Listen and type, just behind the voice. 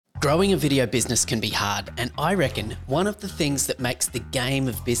Growing a video business can be hard, and I reckon one of the things that makes the game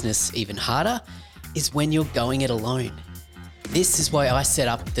of business even harder is when you're going it alone. This is why I set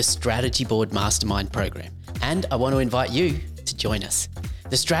up the Strategy Board Mastermind program, and I want to invite you to join us.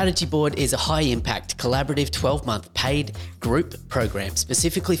 The Strategy Board is a high-impact, collaborative 12-month paid group program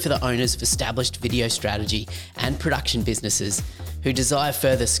specifically for the owners of established video strategy and production businesses who desire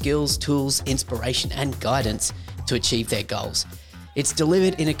further skills, tools, inspiration, and guidance to achieve their goals. It's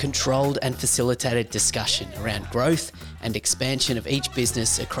delivered in a controlled and facilitated discussion around growth and expansion of each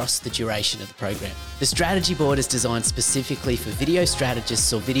business across the duration of the program. The Strategy Board is designed specifically for video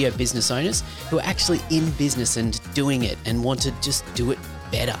strategists or video business owners who are actually in business and doing it and want to just do it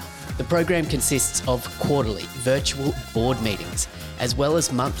better. The program consists of quarterly virtual board meetings, as well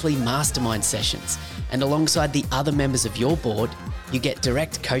as monthly mastermind sessions. And alongside the other members of your board, you get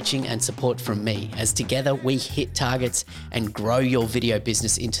direct coaching and support from me as together we hit targets and grow your video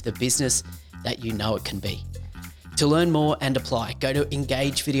business into the business that you know it can be. To learn more and apply, go to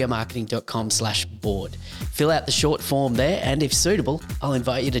engagevideomarketing.com/board. Fill out the short form there, and if suitable, I'll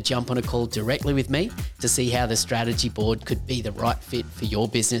invite you to jump on a call directly with me to see how the Strategy Board could be the right fit for your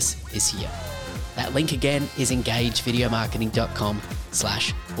business this year. That link again is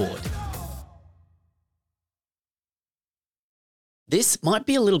engagevideomarketing.com/board. This might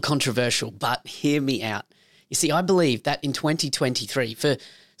be a little controversial, but hear me out. You see, I believe that in 2023, for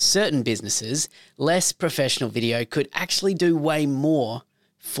certain businesses, less professional video could actually do way more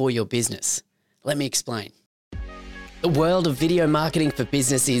for your business. Let me explain. The world of video marketing for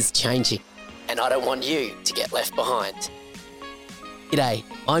business is changing, and I don't want you to get left behind. G'day,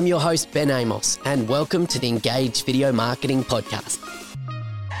 I'm your host, Ben Amos, and welcome to the Engage Video Marketing Podcast.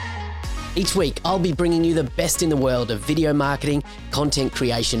 Each week, I'll be bringing you the best in the world of video marketing, content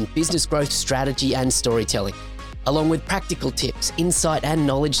creation, business growth strategy, and storytelling, along with practical tips, insight, and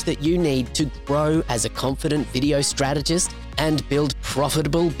knowledge that you need to grow as a confident video strategist and build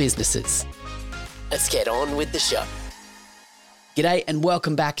profitable businesses. Let's get on with the show. G'day and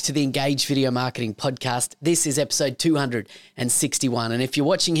welcome back to the Engage Video Marketing Podcast. This is episode 261. And if you're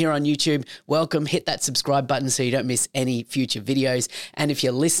watching here on YouTube, welcome. Hit that subscribe button so you don't miss any future videos. And if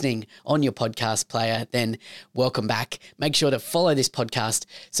you're listening on your podcast player, then welcome back. Make sure to follow this podcast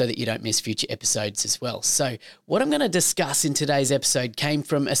so that you don't miss future episodes as well. So what I'm going to discuss in today's episode came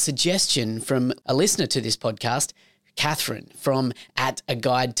from a suggestion from a listener to this podcast, Catherine from @A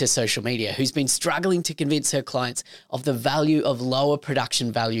Guide to Social Media, who's been struggling to convince her clients of the value of lower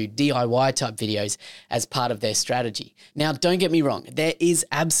production value DIY type videos as part of their strategy. Now, don't get me wrong, there is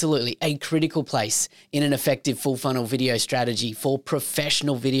absolutely a critical place in an effective full funnel video strategy for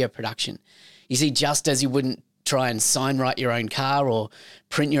professional video production. You see, just as you wouldn't try and sign write your own car or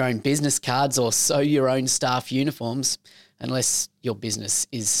print your own business cards or sew your own staff uniforms, unless your business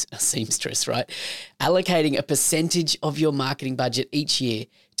is a seamstress, right? Allocating a percentage of your marketing budget each year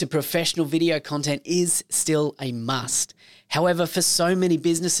to professional video content is still a must. However, for so many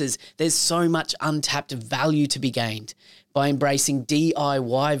businesses, there's so much untapped value to be gained by embracing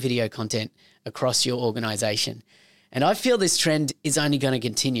DIY video content across your organization. And I feel this trend is only going to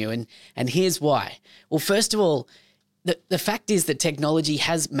continue, and here's why. Well, first of all, the fact is that technology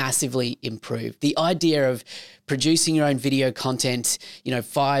has massively improved. The idea of producing your own video content,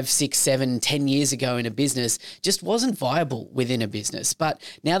 5, 6, 7, 10 years ago in a business just wasn't viable within a business. But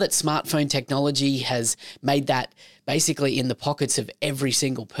now that smartphone technology has made that basically in the pockets of every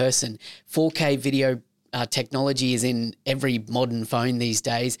single person, 4K video technology is in every modern phone these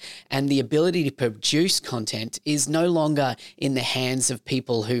days, and the ability to produce content is no longer in the hands of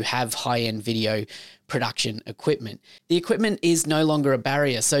people who have high-end video production equipment. The equipment is no longer a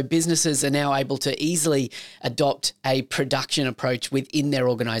barrier, so businesses are now able to easily adopt a production approach within their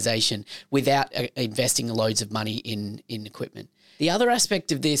organization without investing loads of money in equipment. The other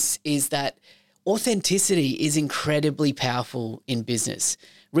aspect of this is that authenticity is incredibly powerful in business.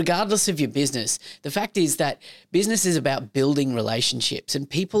 Regardless of your business, the fact is that business is about building relationships, and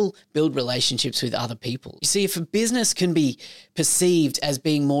people build relationships with other people. You see, if a business can be perceived as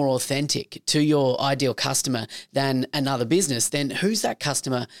being more authentic to your ideal customer than another business, then who's that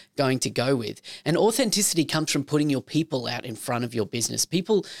customer going to go with? And authenticity comes from putting your people out in front of your business.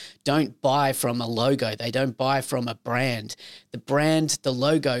 People don't buy from a logo. They don't buy from a brand. The brand, the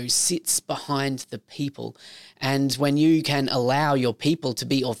logo sits behind the people. And when you can allow your people to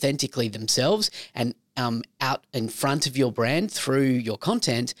be authentically themselves and out in front of your brand through your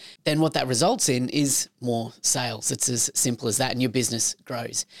content, then what that results in is more sales. It's as simple as that, and your business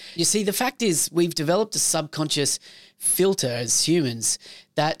grows. You see, the fact is we've developed a subconscious filter as humans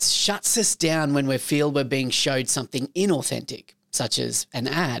that shuts us down when we feel we're being showed something inauthentic. such as an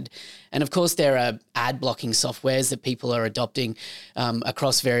ad. And of course, there are ad blocking softwares that people are adopting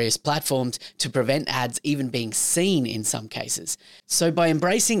across various platforms to prevent ads even being seen in some cases. So by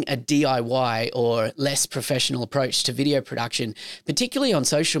embracing a DIY or less professional approach to video production, particularly on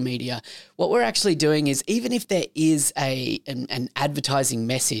social media, what we're actually doing is, even if there is an advertising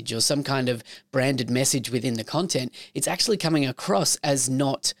message or some kind of branded message within the content, it's actually coming across as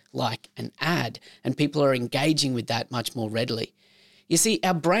not like an ad, and people are engaging with that much more readily. You see,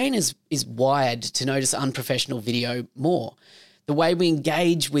 our brain is wired to notice unprofessional video more. The way we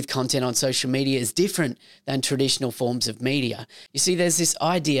engage with content on social media is different than traditional forms of media. You see, there's this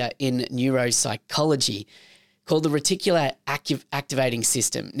idea in neuropsychology called the reticular activating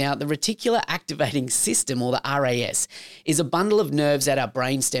system. Now, the reticular activating system, or the RAS, is a bundle of nerves at our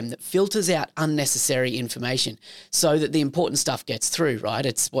brainstem that filters out unnecessary information so that the important stuff gets through, right?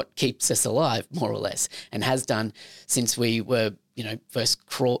 It's what keeps us alive, more or less, and has done since we were first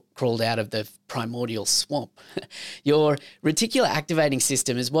crawled out of the primordial swamp. Your reticular activating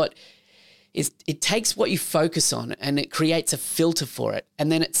system is it takes what you focus on and it creates a filter for it,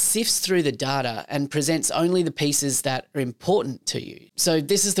 and then it sifts through the data and presents only the pieces that are important to you. So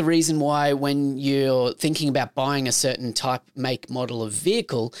this is the reason why when you're thinking about buying a certain type, make, model of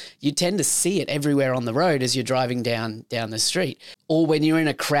vehicle, you tend to see it everywhere on the road as you're driving down the street. Or when you're in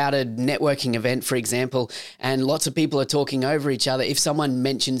a crowded networking event, for example, and lots of people are talking over each other, if someone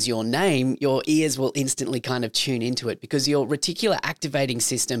mentions your name, your ears will instantly kind of tune into it because your reticular activating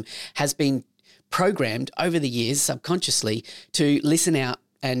system has been programmed over the years subconsciously to listen out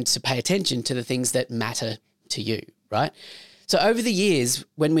and to pay attention to the things that matter to you, right? So over the years,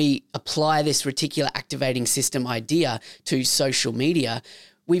 when we apply this reticular activating system idea to social media,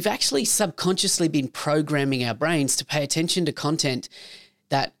 we've actually subconsciously been programming our brains to pay attention to content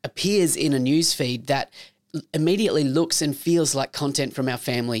that appears in a newsfeed that immediately looks and feels like content from our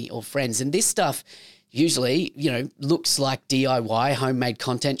family or friends. And this stuff usually, looks like DIY, homemade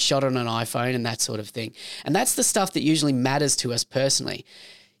content shot on an iPhone and that sort of thing. And that's the stuff that usually matters to us personally.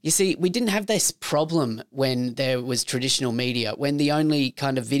 You see, we didn't have this problem when there was traditional media, when the only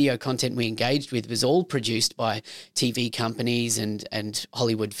kind of video content we engaged with was all produced by TV companies and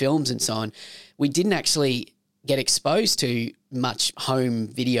Hollywood films and so on. We didn't actually get exposed to much home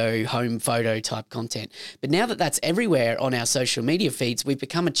video, home photo type content. But now that that's everywhere on our social media feeds, we've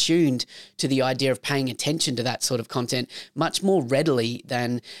become attuned to the idea of paying attention to that sort of content much more readily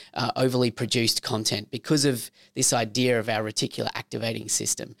than overly produced content because of this idea of our reticular activating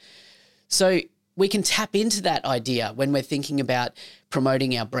system. So we can tap into that idea when we're thinking about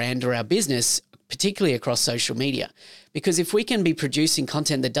promoting our brand or our business, particularly across social media. Because if we can be producing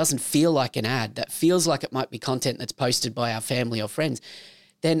content that doesn't feel like an ad, that feels like it might be content that's posted by our family or friends,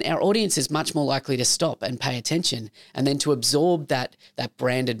 then our audience is much more likely to stop and pay attention and then to absorb that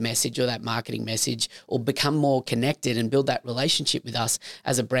branded message or that marketing message or become more connected and build that relationship with us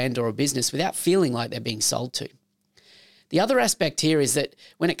as a brand or a business without feeling like they're being sold to. The other aspect here is that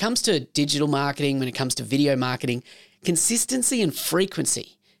when it comes to digital marketing, when it comes to video marketing, consistency and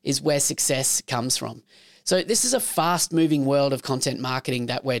frequency is where success comes from. So this is a fast-moving world of content marketing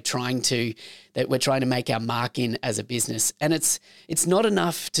that we're trying to make our mark in as a business. And it's not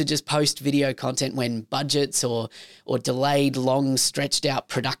enough to just post video content when budgets or delayed, long, stretched out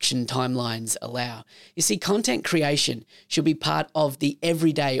production timelines allow. You see, content creation should be part of the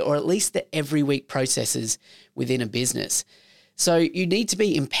everyday or at least the every week processes within a business. So you need to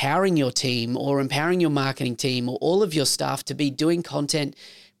be empowering your team or empowering your marketing team or all of your staff to be doing content,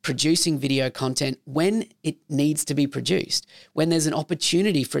 producing video content when it needs to be produced, when there's an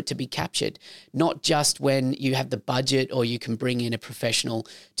opportunity for it to be captured, not just when you have the budget or you can bring in a professional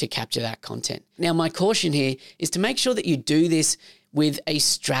to capture that content. Now, my caution here is to make sure that you do this with a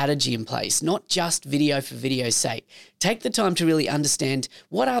strategy in place, not just video for video's sake. Take the time to really understand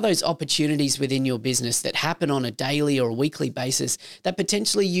what are those opportunities within your business that happen on a daily or a weekly basis that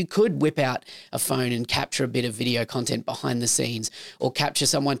potentially you could whip out a phone and capture a bit of video content behind the scenes or capture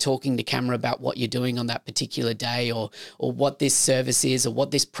someone talking to camera about what you're doing on that particular day or what this service is or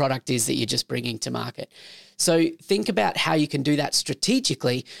what this product is that you're just bringing to market. So think about how you can do that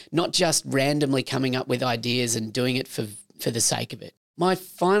strategically, not just randomly coming up with ideas and doing it for the sake of it. My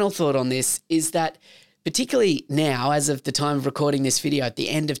final thought on this is that particularly now, as of the time of recording this video at the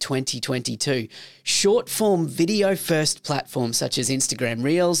end of 2022, short form video first platforms such as Instagram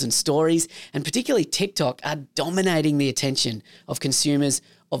Reels and Stories, and particularly TikTok, are dominating the attention of consumers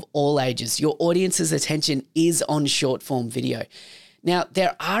of all ages. Your audience's attention is on short form video. Now,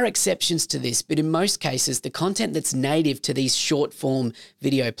 there are exceptions to this, but in most cases, the content that's native to these short form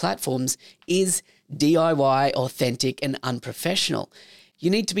video platforms is DIY, authentic, and unprofessional. You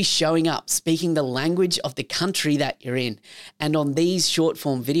need to be showing up, speaking the language of the country that you're in. And on these short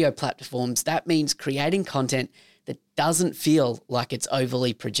form video platforms, that means creating content that doesn't feel like it's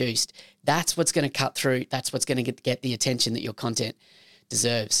overly produced. That's what's going to cut through. That's what's going to get the attention that your content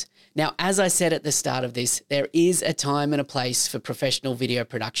deserves. Now, as I said at the start of this, there is a time and a place for professional video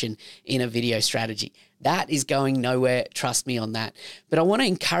production in a video strategy. That is going nowhere. Trust me on that. But I want to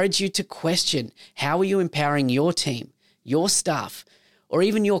encourage you to question, how are you empowering your team, your staff, or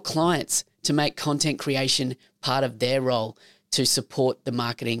even your clients to make content creation part of their role to support the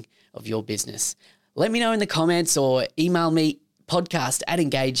marketing of your business? Let me know in the comments or email me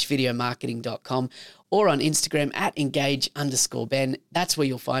podcast@engagevideomarketing.com or on Instagram @engage_Ben. That's where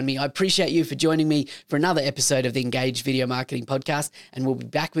you'll find me. I appreciate you for joining me for another episode of the Engage Video Marketing Podcast, and we'll be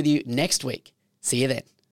back with you next week. See you then.